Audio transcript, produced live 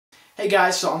Hey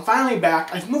guys, so I'm finally back.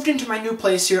 I've moved into my new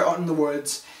place here out in the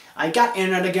woods. I got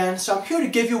internet again, so I'm here to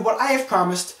give you what I have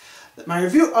promised, my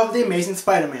review of The Amazing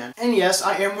Spider-Man. And yes,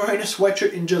 I am wearing a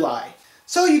sweatshirt in July.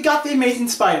 So you got The Amazing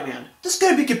Spider-Man. There's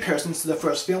gonna be comparisons to the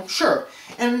first film, sure.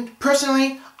 And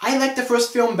personally, I like the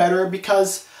first film better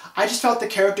because I just felt the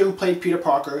character who played Peter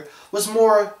Parker was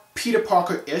more Peter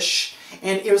Parker-ish,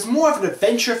 and it was more of an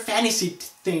adventure fantasy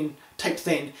type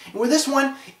thing. And with this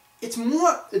one, it's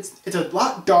a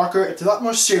lot darker, it's a lot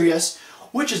more serious,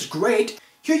 which is great.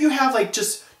 Here you have like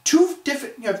just two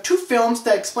films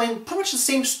that explain pretty much the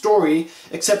same story,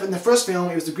 except in the first film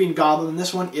it was the Green Goblin, and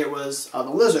this one it was the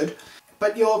Lizard.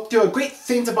 But there are great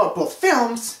things about both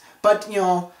films, but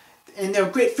and they're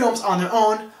great films on their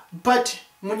own. But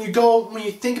when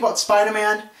you think about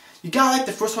Spider-Man, you gotta like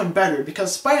the first one better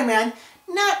because Spider-Man,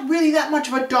 not really that much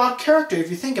of a dark character if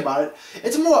you think about it.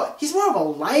 He's more of a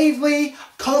lively,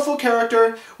 colorful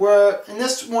character, where in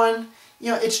this one,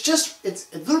 it's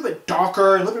a little bit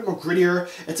darker, a little bit more grittier.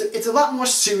 It's a lot more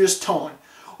serious tone,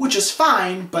 which is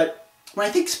fine. But when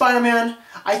I think Spider-Man,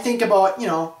 I think about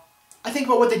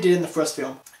what they did in the first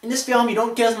film. In this film, you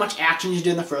don't get as much action as you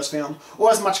did in the first film,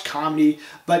 or as much comedy,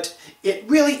 but it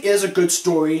really is a good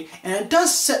story, and it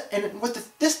does set, and what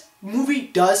this movie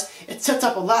does, it sets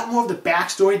up a lot more of the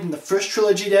backstory than the first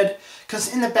trilogy did,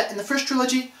 because in the first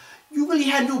trilogy, you really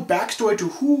had no backstory to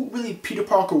who really Peter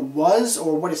Parker was,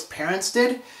 or what his parents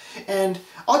did, and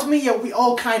ultimately, we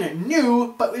all kind of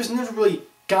knew, but it was never really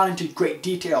gone into great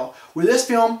detail. With this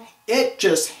film, it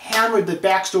just hammered the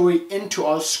backstory into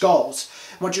our skulls.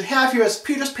 And what you have here is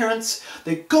Peter's parents.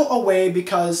 They go away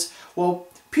because, well,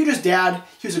 Peter's dad,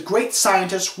 he was a great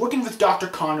scientist working with Dr.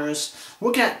 Connors,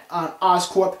 working at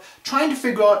Oscorp, trying to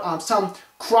figure out some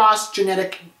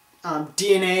cross-genetic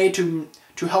DNA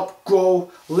to help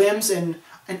grow limbs and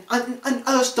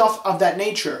other stuff of that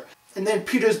nature. And then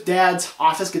Peter's dad's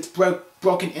office gets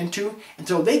broken into, and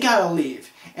so they gotta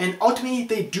leave. And ultimately,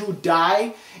 they do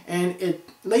die, and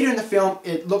later in the film,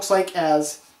 it looks like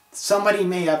as somebody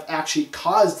may have actually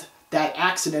caused that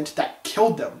accident that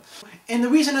killed them. And the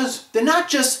reason is, they're not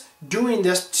just doing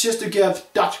this just to give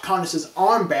Dr. Connors'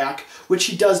 arm back, which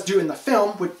he does do in the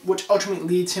film, which ultimately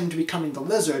leads him to becoming the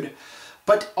Lizard.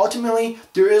 But ultimately,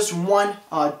 there is one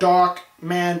dark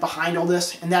man behind all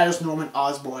this, and that is Norman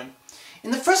Osborn. In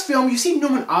the first film, you see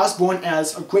Norman Osborn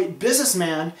as a great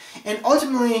businessman, and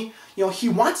ultimately, he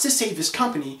wants to save his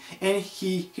company, and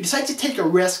he decides to take a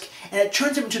risk, and it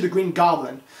turns him into the Green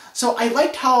Goblin. So I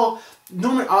liked how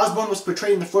Norman Osborn was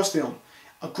portrayed in the first film.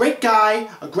 A great guy,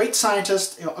 a great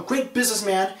scientist, a great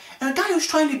businessman, and a guy who's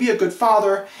trying to be a good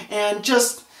father, and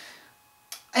just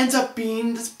ends up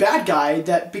being this bad guy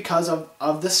because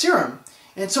of the serum.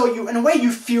 And so in a way,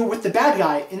 you feel with the bad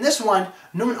guy. In this one,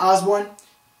 Norman Osborn,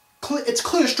 it's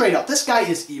clear straight up, this guy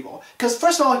is evil. Because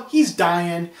first of all, he's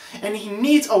dying, and he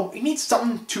needs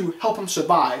something to help him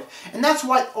survive. And that's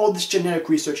what all this genetic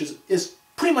research is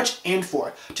pretty much aimed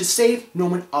for, to save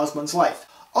Norman Osborn's life.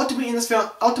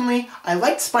 Ultimately, I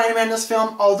liked Spider-Man in this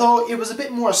film, although it was a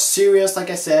bit more serious, like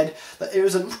I said. It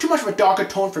was too much of a darker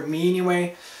tone for me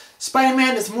anyway.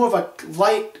 Spider-Man is more of a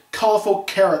light, colorful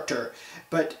character.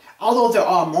 But although there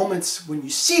are moments when you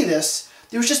see this,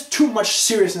 there was just too much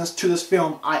seriousness to this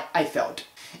film, I felt.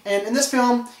 And in this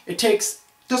film, takes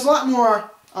a lot more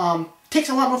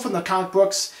from the comic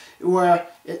books, where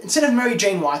instead of Mary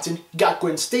Jane Watson, you got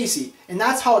Gwen Stacy, and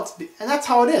that's how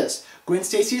it is. Gwen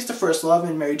Stacy is the first love,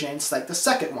 and Mary Jane's like the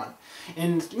second one.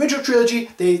 In the original trilogy,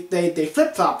 they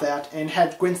flip-flopped that and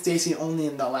had Gwen Stacy only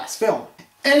in the last film.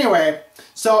 Anyway,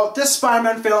 so this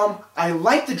Spider-Man film, I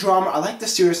like the drama, I like the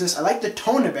seriousness, I like the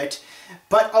tone of it.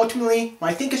 But ultimately,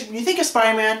 when you think of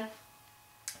Spider-Man,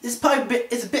 it's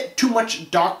a bit too much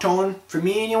dark tone for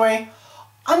me anyway.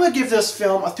 I'm going to give this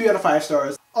film a 3 out of 5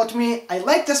 stars. Ultimately, I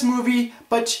like this movie,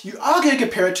 but you are going to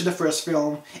compare it to the first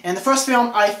film. And the first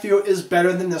film, I feel, is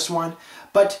better than this one.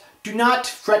 But do not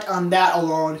fret on that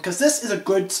alone, because this is a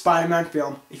good Spider-Man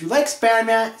film. If you like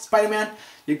Spider-Man,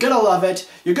 you're going to love it,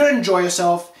 you're going to enjoy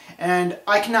yourself. And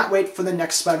I cannot wait for the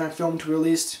next Spider-Man film to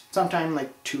release sometime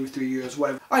like 2 or 3 years,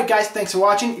 whatever. Alright guys, thanks for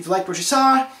watching. If you liked what you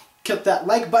saw, click that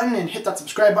like button and hit that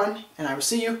subscribe button, and I will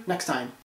see you next time.